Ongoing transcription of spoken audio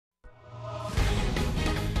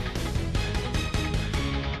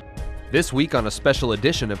This week on a special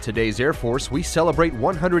edition of Today's Air Force, we celebrate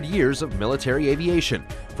 100 years of military aviation,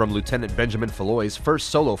 from Lieutenant Benjamin Falloy's first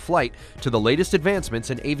solo flight to the latest advancements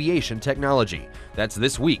in aviation technology. That's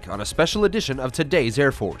this week on a special edition of Today's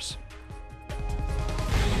Air Force.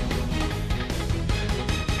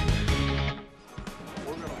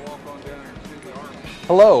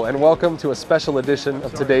 Hello and welcome to a special edition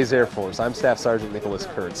of Today's Air Force. I'm Staff Sergeant Nicholas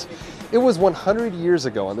Kurtz. It was 100 years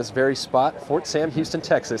ago on this very spot, Fort Sam Houston,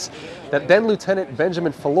 Texas, that then Lieutenant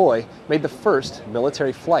Benjamin Falloy made the first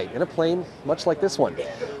military flight in a plane much like this one.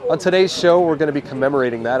 On today's show, we're going to be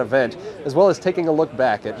commemorating that event, as well as taking a look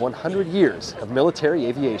back at 100 years of military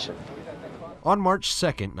aviation. On March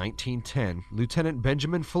 2nd, 1910, Lieutenant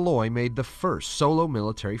Benjamin Falloy made the first solo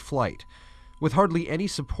military flight. With hardly any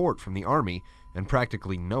support from the Army and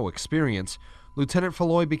practically no experience, Lieutenant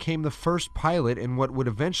Falloy became the first pilot in what would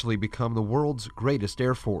eventually become the world's greatest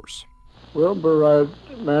Air Force. Wilbur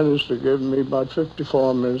Wright managed to give me about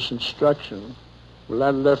 54 minutes instruction. Well,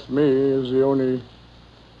 that left me as the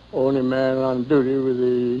only man on duty with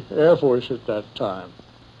the Air Force at that time.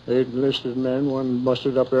 8 enlisted men, one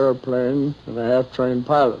busted up airplane, and a half-trained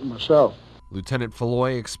pilot myself. Lieutenant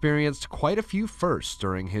Falloy experienced quite a few firsts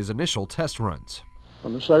during his initial test runs.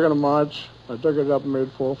 On the 2nd of March, I took it up and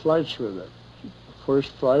made 4 flights with it.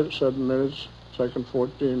 First flight, 7 minutes, second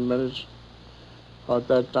 14 minutes. At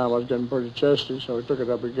that time I was getting pretty chesty, so I took it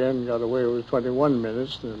up again and got away with 21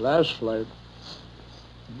 minutes. The last flight,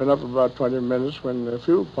 I'd been up about 20 minutes when the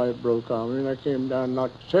fuel pipe broke on me and I came down and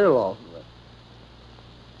knocked the tail off of it.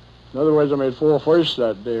 In other words, I made 4 firsts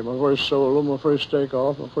that day. My first solo, my first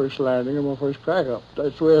takeoff, my first landing, and my first crack up.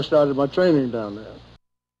 That's the way I started my training down there.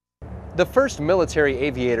 The first military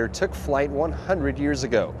aviator took flight 100 years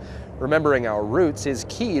ago. Remembering our roots is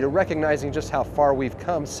key to recognizing just how far we've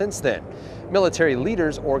come since then. Military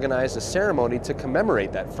leaders organized a ceremony to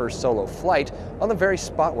commemorate that first solo flight on the very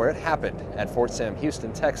spot where it happened, at Fort Sam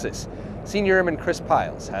Houston, Texas. Senior Airman Chris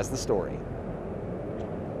Piles has the story.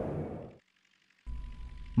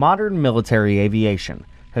 Modern military aviation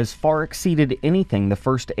has far exceeded anything the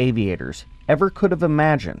first aviators ever could have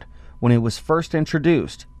imagined when it was first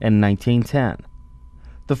introduced in 1910.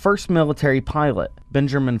 The first military pilot,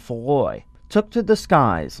 Benjamin Falloy, took to the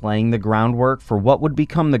skies, laying the groundwork for what would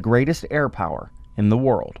become the greatest air power in the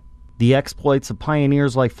world. The exploits of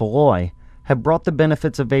pioneers like Falloy have brought the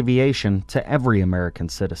benefits of aviation to every American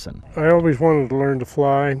citizen. I always wanted to learn to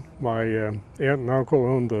fly. My aunt and uncle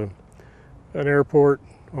owned an airport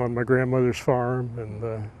on my grandmother's farm,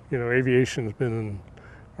 and aviation's been in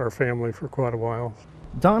our family for quite a while.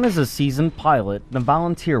 Don is a seasoned pilot and a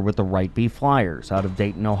volunteer with the Wright B Flyers out of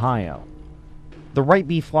Dayton, Ohio. The Wright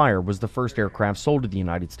B Flyer was the first aircraft sold to the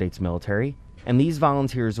United States military, and these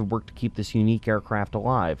volunteers have worked to keep this unique aircraft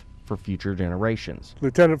alive for future generations.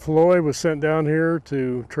 Lieutenant Falloy was sent down here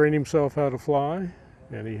to train himself how to fly,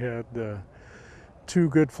 and he had 2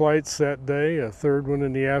 good flights that day, a 3rd one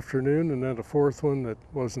in the afternoon, and then a 4th one that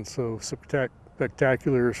wasn't so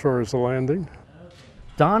spectacular as far as the landing.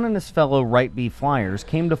 Don and his fellow Wright B Flyers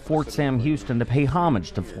came to Fort Sam Houston to pay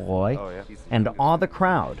homage to Falloy and awe the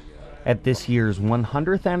crowd at this year's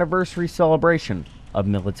 100th anniversary celebration of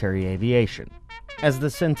military aviation. As the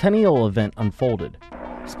centennial event unfolded,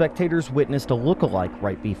 spectators witnessed a look-alike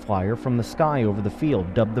Wright B Flyer from the sky over the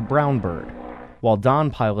field dubbed the Brown Bird, while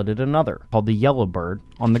Don piloted another called the Yellow Bird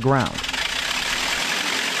on the ground.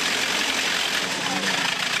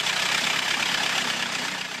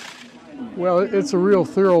 Well, it's a real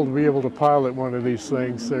thrill to be able to pilot one of these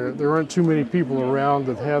things. There aren't too many people around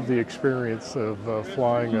that have the experience of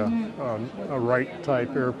flying a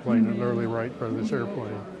Wright-type airplane, an early Wright brothers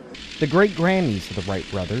airplane. The great-grandniece of the Wright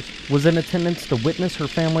brothers was in attendance to witness her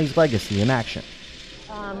family's legacy in action.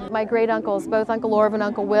 My great-uncles, both Uncle Orv and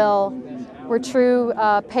Uncle Will, were true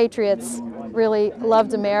patriots, really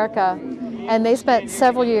loved America. And they spent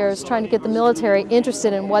several years trying to get the military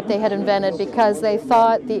interested in what they had invented because they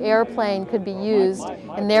thought the airplane could be used,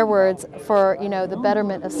 in their words, for the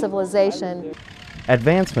betterment of civilization.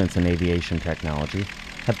 Advancements in aviation technology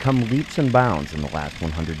have come leaps and bounds in the last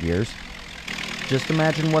 100 years. Just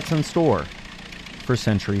imagine what's in store for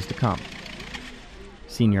centuries to come.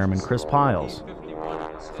 Senior Airman Chris Piles,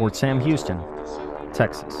 Fort Sam Houston,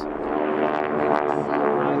 Texas.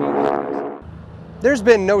 There's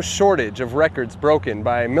been no shortage of records broken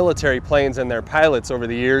by military planes and their pilots over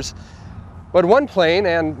the years. But one plane,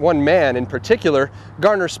 and one man in particular,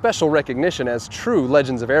 garner special recognition as true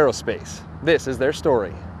legends of aerospace. This is their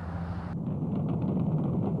story.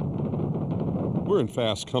 We're in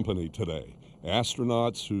fast company today.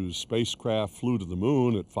 Astronauts whose spacecraft flew to the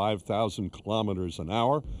moon at 5,000 kilometers an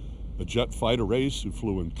hour, a jet fighter ace who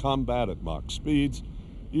flew in combat at Mach speeds.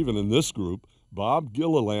 Even in this group, Bob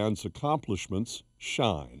Gilliland's accomplishments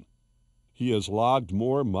shine. He has logged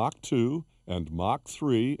more Mach 2 and Mach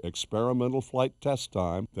 3 experimental flight test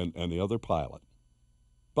time than any other pilot.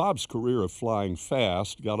 Bob's career of flying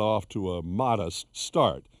fast got off to a modest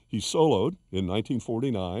start. He soloed in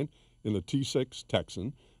 1949 in a T-6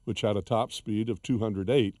 Texan, which had a top speed of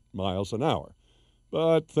 208 miles an hour.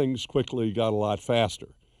 But things quickly got a lot faster.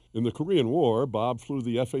 In the Korean War, Bob flew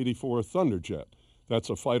the F-84 Thunderjet. That's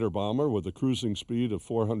a fighter bomber with a cruising speed of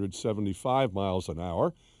 475 miles an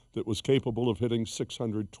hour that was capable of hitting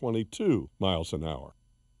 622 miles an hour.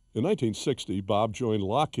 In 1960, Bob joined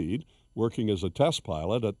Lockheed, working as a test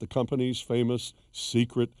pilot at the company's famous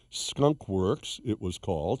secret Skunk Works, it was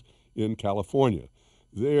called, in California.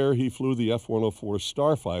 There he flew the F-104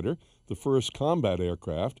 Starfighter, the first combat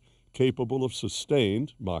aircraft capable of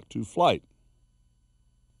sustained Mach 2 flight.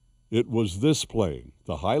 It was this plane,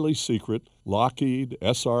 the highly secret Lockheed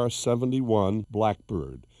SR-71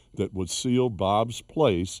 Blackbird, that would seal Bob's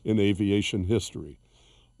place in aviation history.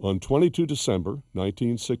 On 22 December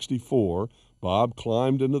 1964, Bob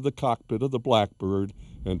climbed into the cockpit of the Blackbird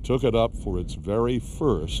and took it up for its very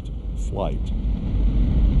first flight.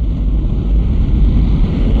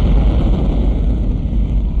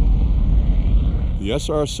 The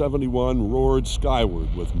SR-71 roared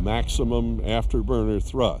skyward with maximum afterburner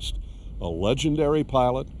thrust. A legendary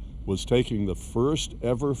pilot was taking the first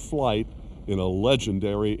ever flight in a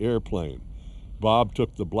legendary airplane. Bob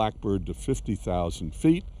took the Blackbird to 50,000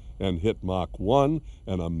 feet and hit Mach 1,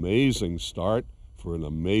 an amazing start for an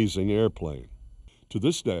amazing airplane. To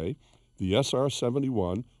this day, the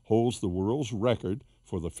SR-71 holds the world's record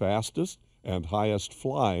for the fastest and highest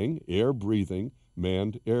flying, air-breathing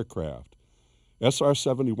manned aircraft.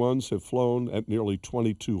 SR-71s have flown at nearly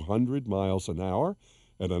 2,200 miles an hour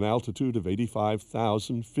at an altitude of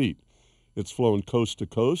 85,000 feet. It's flown coast to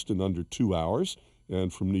coast in under 2 hours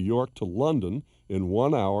and from New York to London in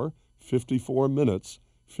 1 hour, 54 minutes,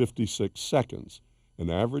 56 seconds, an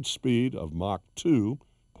average speed of Mach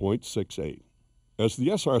 2.68. As the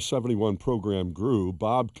SR-71 program grew,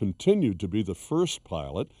 Bob continued to be the first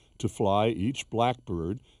pilot to fly each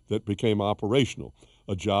Blackbird that became operational,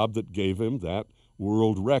 a job that gave him that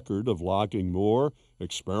world record of logging more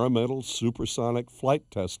experimental supersonic flight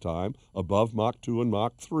test time above Mach 2 and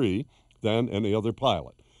Mach 3 than any other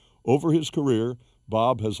pilot. Over his career,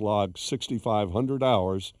 Bob has logged 6,500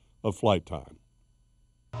 hours of flight time.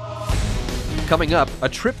 Coming up, a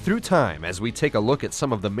trip through time as we take a look at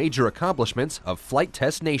some of the major accomplishments of Flight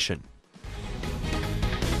Test Nation.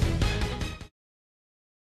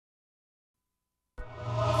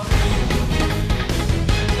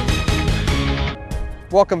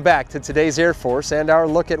 Welcome back to today's Air Force and our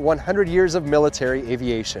look at 100 years of military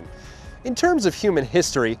aviation. In terms of human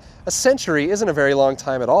history, a century isn't a very long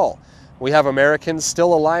time at all. We have Americans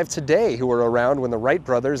still alive today who were around when the Wright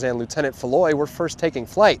brothers and Lieutenant Falloy were first taking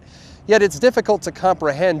flight. Yet it's difficult to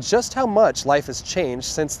comprehend just how much life has changed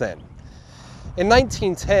since then. In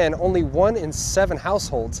 1910, only 1 in 7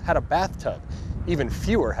 households had a bathtub. Even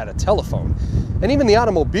fewer had a telephone. And even the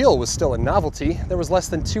automobile was still a novelty. There was less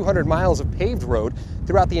than 200 miles of paved road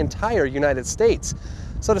throughout the entire United States.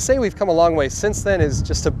 So to say we've come a long way since then is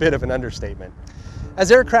just a bit of an understatement.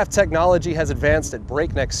 As aircraft technology has advanced at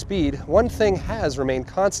breakneck speed, one thing has remained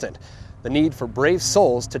constant: the need for brave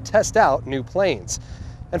souls to test out new planes.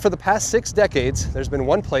 And for the past 6 decades, there's been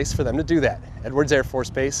one place for them to do that: Edwards Air Force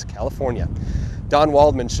Base, California. Don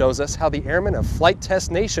Waldman shows us how the airmen of Flight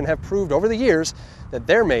Test Nation have proved over the years that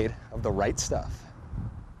they're made of the right stuff.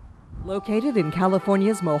 Located in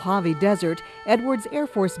California's Mojave Desert, Edwards Air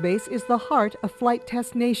Force Base is the heart of Flight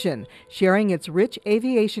Test Nation, sharing its rich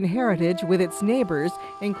aviation heritage with its neighbors,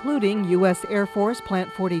 including U.S. Air Force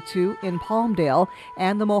Plant 42 in Palmdale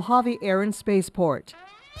and the Mojave Air and Spaceport.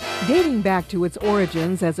 Dating back to its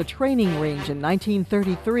origins as a training range in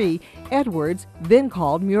 1933, Edwards, then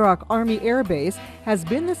called Muroc Army Air Base, has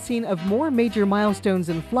been the scene of more major milestones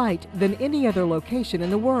in flight than any other location in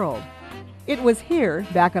the world. It was here,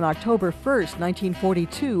 back on October 1,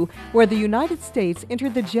 1942, where the United States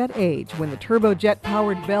entered the jet age when the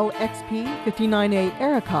turbojet-powered Bell XP-59A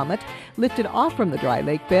Aerocomet lifted off from the dry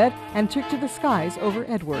lake bed and took to the skies over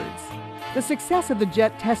Edwards. The success of the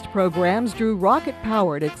jet test programs drew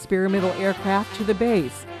rocket-powered experimental aircraft to the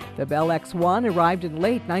base. The Bell X-1 arrived in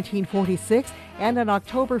late 1946, and on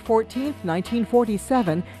October 14,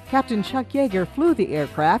 1947, Captain Chuck Yeager flew the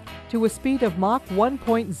aircraft to a speed of Mach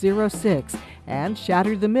 1.06 and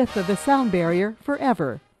shattered the myth of the sound barrier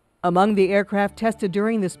forever. Among the aircraft tested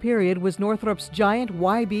during this period was Northrop's giant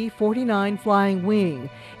YB-49 flying wing.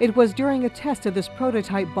 It was during a test of this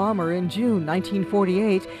prototype bomber in June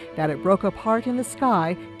 1948 that it broke apart in the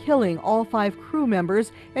sky, killing all 5 crew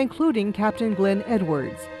members, including Captain Glenn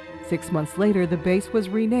Edwards. 6 months later, the base was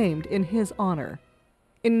renamed in his honor.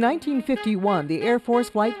 In 1951, the Air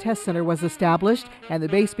Force Flight Test Center was established, and the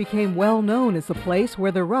base became well known as the place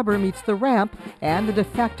where the rubber meets the ramp and the de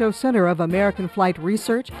facto center of American flight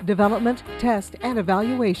research, development, test, and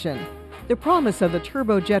evaluation. The promise of the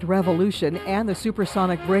turbojet revolution and the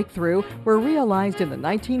supersonic breakthrough were realized in the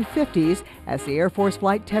 1950s as the Air Force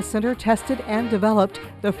Flight Test Center tested and developed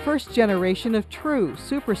the first generation of true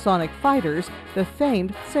supersonic fighters, the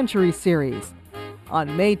famed Century Series.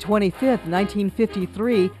 On May 25,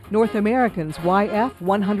 1953, North American's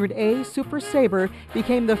YF-100A Super Sabre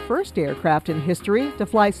became the first aircraft in history to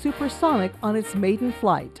fly supersonic on its maiden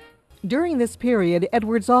flight. During this period,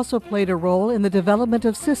 Edwards also played a role in the development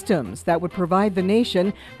of systems that would provide the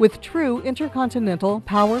nation with true intercontinental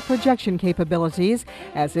power projection capabilities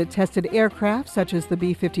as it tested aircraft such as the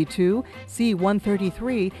B-52,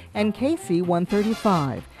 C-133, and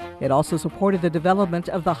KC-135. It also supported the development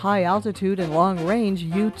of the high-altitude and long-range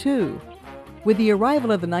U-2. With the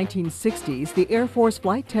arrival of the 1960s, the Air Force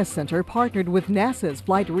Flight Test Center partnered with NASA's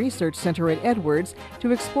Flight Research Center at Edwards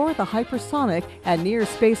to explore the hypersonic and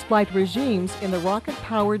near-space flight regimes in the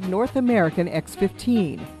rocket-powered North American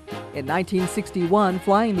X-15. In 1961,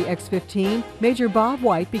 flying the X-15, Major Bob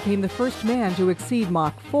White became the first man to exceed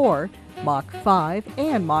Mach 4, Mach 5,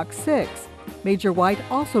 and Mach 6. Major White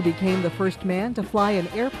also became the first man to fly an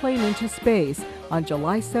airplane into space on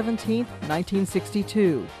July 17,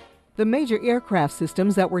 1962. The major aircraft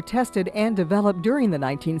systems that were tested and developed during the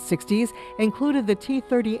 1960s included the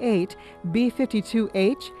T-38,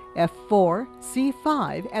 B-52H, F-4,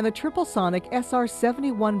 C-5, and the triple-sonic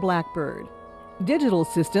SR-71 Blackbird. Digital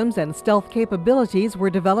systems and stealth capabilities were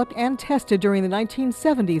developed and tested during the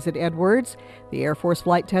 1970s at Edwards. The Air Force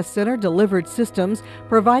Flight Test Center delivered systems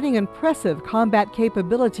providing impressive combat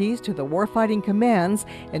capabilities to the warfighting commands,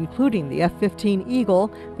 including the F-15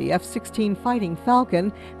 Eagle, the F-16 Fighting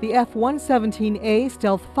Falcon, the F-117A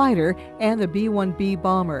stealth fighter, and the B-1B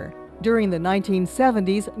bomber. During the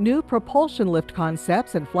 1970s, new propulsion lift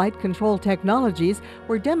concepts and flight control technologies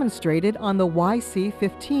were demonstrated on the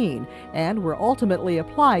YC-15 and were ultimately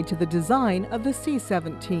applied to the design of the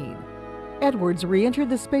C-17. Edwards re-entered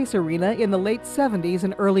the space arena in the late 70s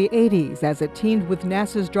and early 80s as it teamed with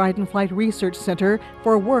NASA's Dryden Flight Research Center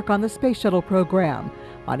for work on the Space Shuttle program.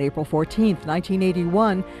 On April 14,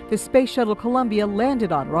 1981, the Space Shuttle Columbia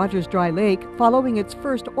landed on Rogers Dry Lake following its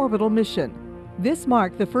first orbital mission. This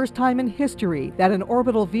marked the first time in history that an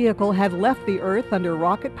orbital vehicle had left the Earth under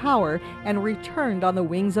rocket power and returned on the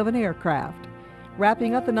wings of an aircraft.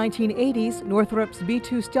 Wrapping up the 1980s, Northrop's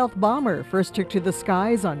B-2 stealth bomber first took to the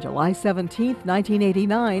skies on July 17,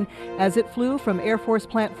 1989, as it flew from Air Force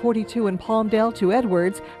Plant 42 in Palmdale to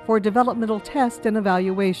Edwards for developmental test and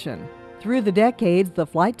evaluation. Through the decades, the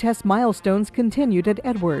flight test milestones continued at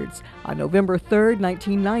Edwards. On November 3,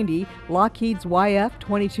 1990, Lockheed's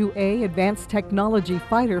YF-22A Advanced Technology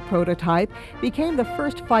Fighter prototype became the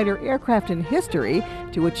first fighter aircraft in history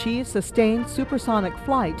to achieve sustained supersonic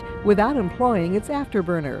flight without employing its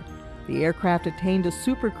afterburner. The aircraft attained a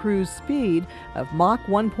supercruise speed of Mach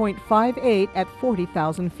 1.58 at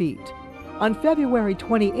 40,000 feet. On February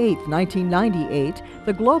 28, 1998,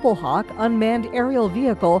 the Global Hawk unmanned aerial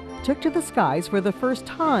vehicle took to the skies for the first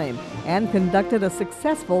time and conducted a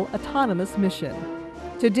successful autonomous mission.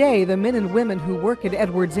 Today, the men and women who work at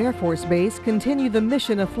Edwards Air Force Base continue the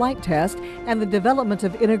mission of flight test and the development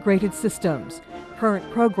of integrated systems. Current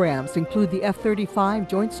programs include the F-35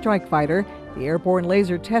 Joint Strike Fighter, the Airborne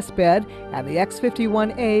Laser Test Bed, and the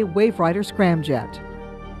X-51A Waverider Scramjet.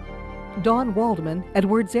 Dawn Waldman,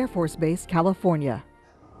 Edwards Air Force Base, California.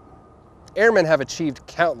 Airmen have achieved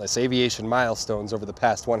countless aviation milestones over the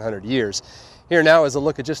past 100 years. Here now is a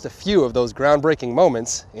look at just a few of those groundbreaking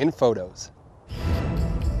moments in photos.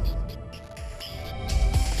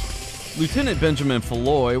 Lieutenant Benjamin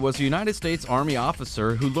Falloy was a United States Army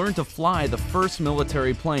officer who learned to fly the first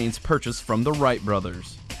military planes purchased from the Wright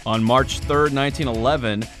brothers. On March 3,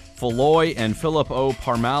 1911, Falloy and Philip O.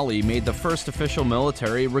 Parmali made the first official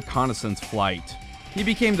military reconnaissance flight. He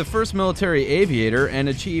became the first military aviator and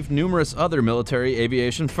achieved numerous other military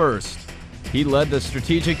aviation firsts. He led the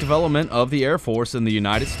strategic development of the Air Force in the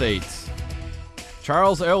United States.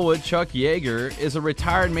 Charles Elwood Chuck Yeager is a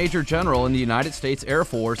retired Major General in the United States Air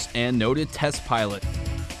Force and noted test pilot.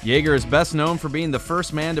 Yeager is best known for being the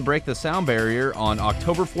first man to break the sound barrier on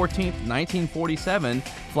October 14, 1947,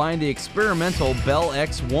 flying the experimental Bell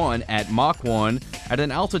X-1 at Mach 1 at an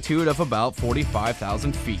altitude of about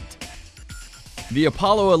 45,000 feet. The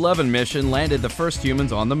Apollo 11 mission landed the first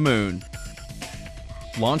humans on the moon.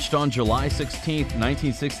 Launched on July 16,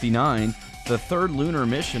 1969, the third lunar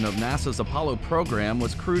mission of NASA's Apollo program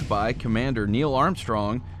was crewed by Commander Neil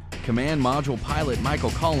Armstrong, Command Module Pilot Michael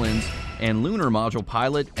Collins, and Lunar Module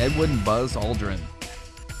Pilot Edwin Buzz Aldrin.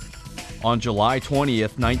 On July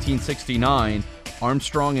 20th, 1969,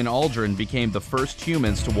 Armstrong and Aldrin became the first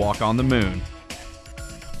humans to walk on the moon.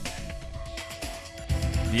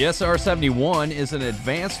 The SR-71 is an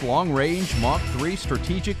advanced long-range Mach 3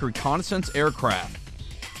 strategic reconnaissance aircraft.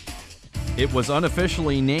 It was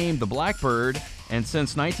unofficially named the Blackbird, and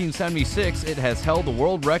since 1976 it has held the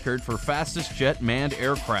world record for fastest jet manned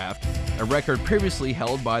aircraft, a record previously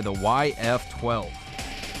held by the YF-12.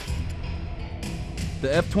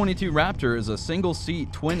 The F-22 Raptor is a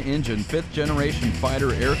single-seat, twin-engine, fifth-generation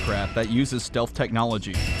fighter aircraft that uses stealth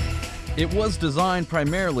technology. It was designed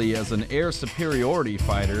primarily as an air superiority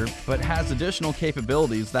fighter, but has additional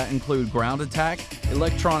capabilities that include ground attack,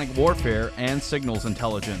 electronic warfare, and signals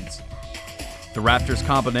intelligence. The Raptor's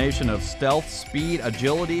combination of stealth, speed,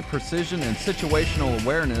 agility, precision, and situational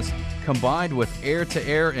awareness, combined with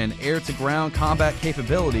air-to-air and air-to-ground combat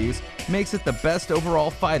capabilities, makes it the best overall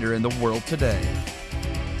fighter in the world today.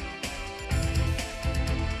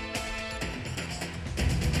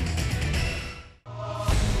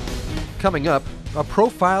 Coming up, a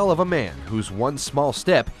profile of a man whose one small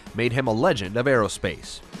step made him a legend of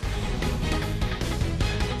aerospace.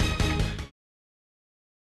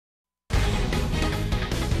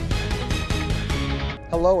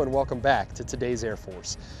 Hello and welcome back to today's Air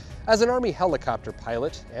Force. As an Army helicopter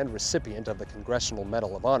pilot and recipient of the Congressional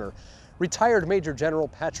Medal of Honor, retired Major General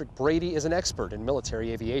Patrick Brady is an expert in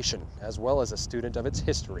military aviation, as well as a student of its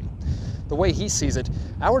history. The way he sees it,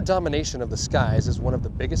 our domination of the skies is one of the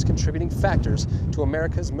biggest contributing factors to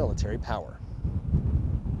America's military power.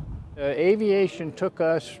 Aviation took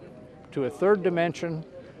us to a third dimension.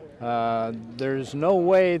 There's no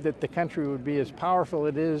way that the country would be as powerful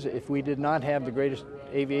it is if we did not have the greatest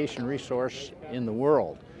aviation resource in the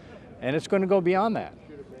world. And it's going to go beyond that.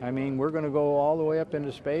 I mean, we're going to go all the way up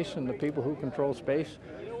into space, and the people who control space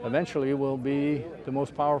eventually will be the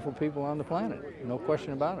most powerful people on the planet. No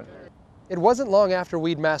question about it. It wasn't long after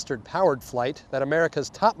we'd mastered powered flight that America's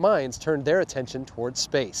top minds turned their attention towards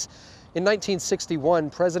space. In 1961,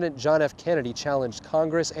 President John F. Kennedy challenged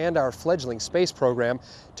Congress and our fledgling space program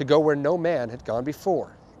to go where no man had gone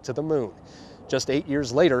before, to the moon. Just 8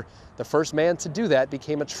 years later, the first man to do that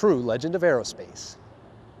became a true legend of aerospace.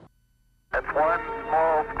 It's one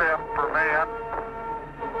small step for man,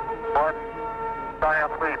 one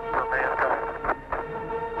giant leap for mankind.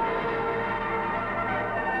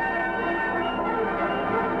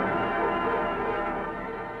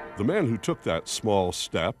 The man who took that small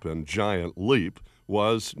step and giant leap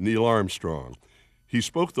was Neil Armstrong. He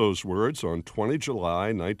spoke those words on 20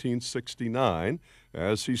 July 1969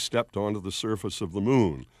 as he stepped onto the surface of the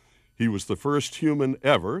moon. He was the first human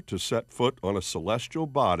ever to set foot on a celestial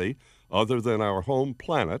body other than our home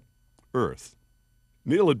planet, Earth.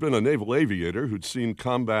 Neil had been a naval aviator who'd seen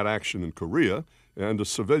combat action in Korea and a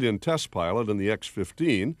civilian test pilot in the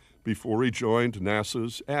X-15 before he joined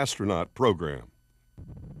NASA's astronaut program.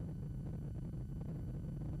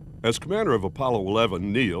 As commander of Apollo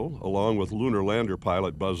 11, Neil, along with lunar lander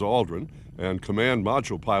pilot Buzz Aldrin and command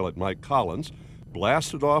module pilot Mike Collins,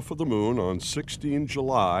 blasted off of the moon on 16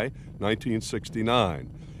 July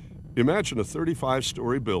 1969. Imagine a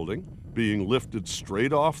 35-story building being lifted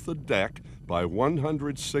straight off the deck by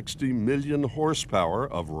 160 million horsepower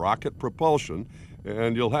of rocket propulsion,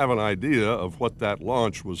 and you'll have an idea of what that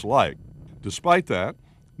launch was like. Despite that,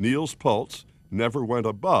 Neil's pulse never went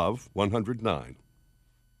above 109.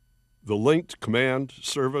 The linked command,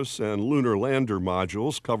 service, and lunar lander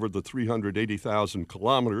modules covered the 380,000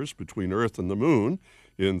 kilometers between Earth and the Moon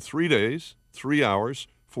in 3 days, 3 hours,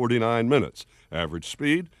 49 minutes. Average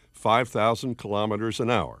speed, 5,000 kilometers an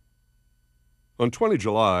hour. On 20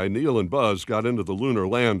 July, Neil and Buzz got into the lunar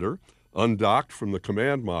lander, undocked from the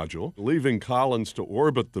command module, leaving Collins to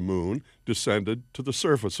orbit the Moon, descended to the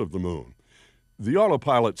surface of the Moon. The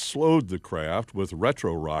autopilot slowed the craft with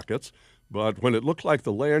retro rockets, but when it looked like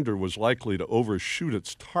the lander was likely to overshoot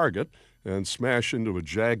its target and smash into a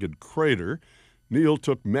jagged crater, Neil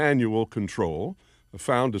took manual control,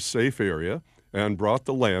 found a safe area, and brought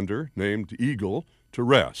the lander, named Eagle, to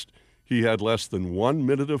rest. He had less than 1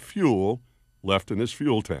 minute of fuel left in his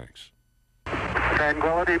fuel tanks.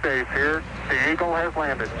 Tranquility Base here. The Eagle has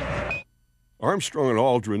landed. Armstrong and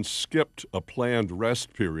Aldrin skipped a planned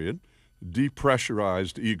rest period,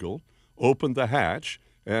 depressurized Eagle, opened the hatch,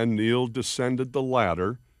 and Neil descended the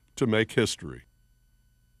ladder to make history.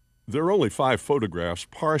 There are only 5 photographs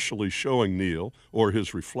partially showing Neil or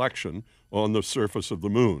his reflection on the surface of the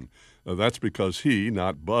moon. That's because he,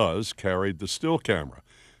 not Buzz, carried the still camera.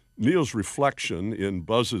 Neil's reflection in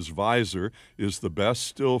Buzz's visor is the best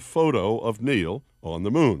still photo of Neil on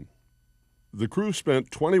the moon. The crew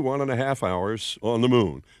spent 21.5 hours on the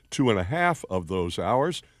moon, 2.5 of those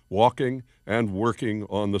hours walking and working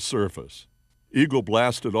on the surface. Eagle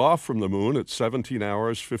blasted off from the moon at 17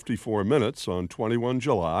 hours 54 minutes on 21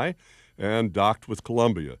 July and docked with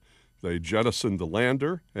Columbia. They jettisoned the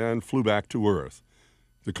lander and flew back to Earth.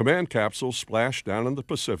 The command capsule splashed down in the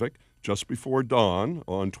Pacific just before dawn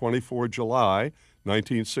on 24 July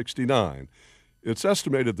 1969. It's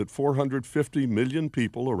estimated that 450 million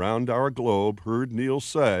people around our globe heard Neil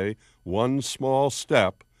say one small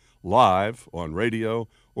step live on radio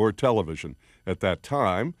or television. At that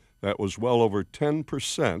time, that was well over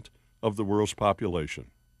 10% of the world's population.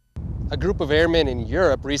 A group of airmen in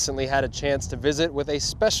Europe recently had a chance to visit with a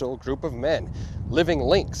special group of men, living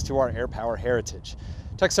links to our air power heritage.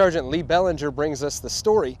 Tech Sergeant Lee Bellinger brings us the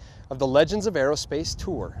story of the Legends of Aerospace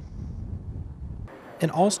tour.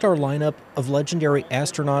 An all-star lineup of legendary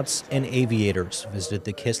astronauts and aviators visited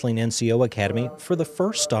the Kissling NCO Academy for the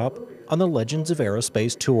first stop on the Legends of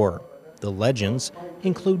Aerospace tour. The legends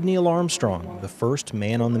include Neil Armstrong, the first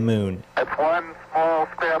man on the moon. That's one small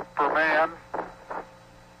step for man,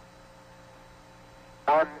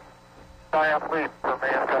 one giant leap for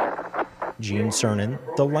mankind. Gene Cernan,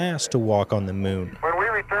 the last to walk on the moon. When we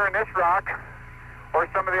return this rock, or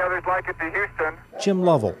some of the others like it to Houston. Jim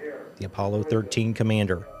Lovell, the Apollo 13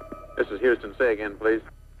 commander. This is Houston. Say again, please.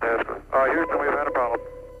 Yes, Houston, we've had a Apollo.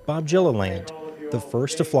 Bob Gilliland, the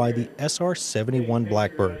first to fly the SR-71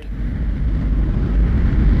 Blackbird.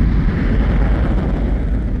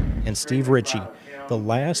 And Steve Ritchie, the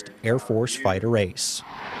last Air Force fighter ace.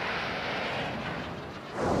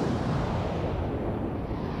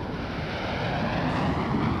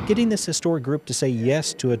 Getting this historic group to say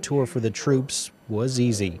yes to a tour for the troops was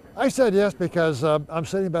easy. I said yes because I'm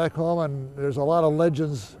sitting back home and there's a lot of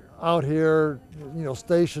legends out here,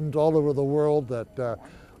 stationed all over the world that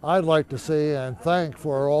I'd like to see and thank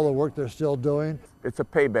for all the work they're still doing. It's a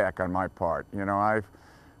payback on my part. I've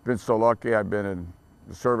been so lucky. I've been in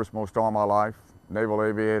the service most all my life, naval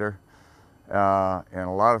aviator, and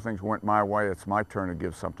a lot of things went my way. It's my turn to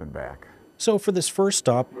give something back. So for this first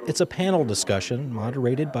stop, it's a panel discussion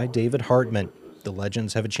moderated by David Hartman. The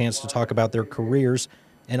legends have a chance to talk about their careers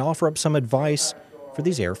and offer up some advice for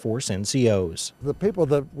these Air Force NCOs. The people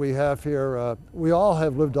that we have here, we all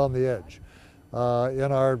have lived on the edge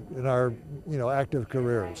in our active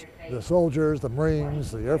careers. The soldiers, the Marines,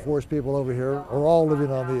 the Air Force people over here are all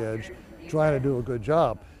living on the edge, trying to do a good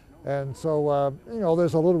job. And so,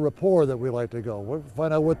 there's a little rapport that we like to go. We'll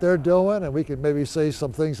find out what they're doing, and we can maybe say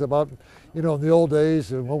some things about, in the old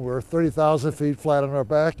days when we were 30,000 feet flat on our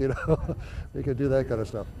back, we could do that kind of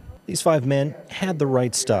stuff. These 5 men had the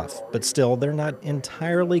right stuff, but still they're not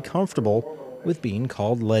entirely comfortable with being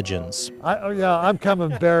called legends. I'm kind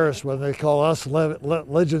of embarrassed when they call us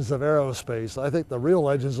legends of aerospace. I think the real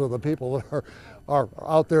legends are the people that are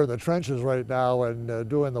out there in the trenches right now and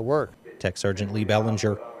doing the work. Tech Sergeant Lee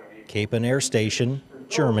Bellinger, Kapen Air Station,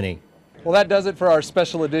 Germany. Well, that does it for our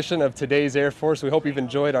special edition of Today's Air Force. We hope you've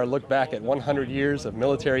enjoyed our look back at 100 years of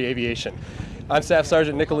military aviation. I'm Staff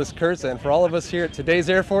Sergeant Nicholas Kurtz, and for all of us here at Today's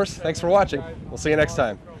Air Force, thanks for watching. We'll see you next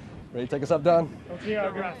time. Ready to take us up, Don? Okay,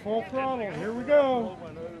 I've got full throttle. Here we go.